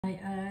I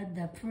add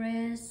the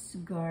fresh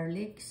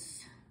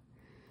garlics,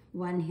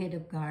 1 head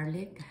of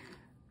garlic.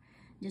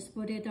 Just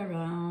put it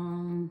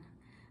around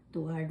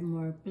to add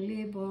more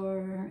flavor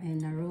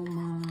and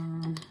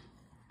aroma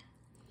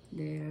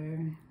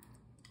there.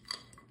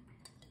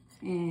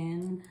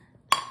 And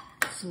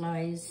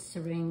slice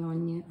ring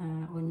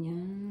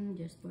onion,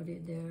 just put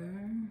it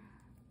there.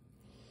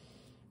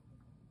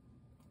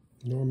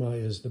 Norma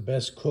is the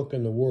best cook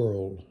in the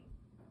world.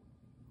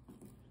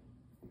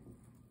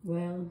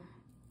 Well,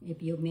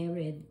 if you're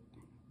married,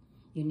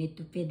 you need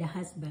to feed the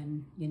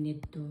husband. You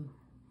need to,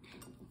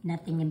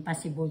 nothing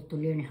impossible to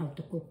learn how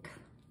to cook.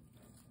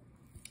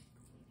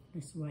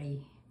 That's why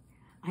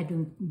I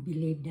don't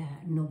believe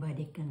that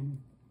nobody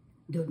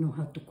don't know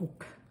how to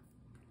cook.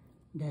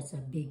 That's a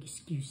big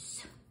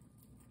excuse.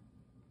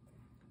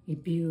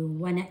 If you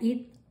wanna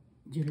eat,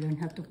 you learn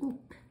how to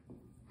cook.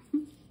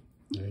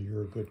 Yeah,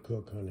 you're a good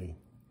cook, honey.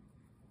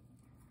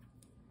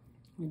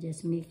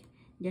 Just make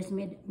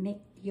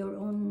your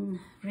own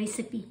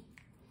recipe.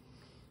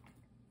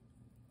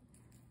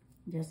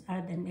 Just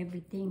add and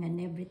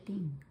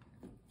everything.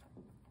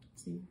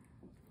 See?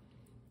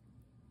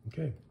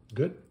 Okay,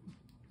 good?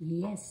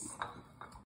 Yes.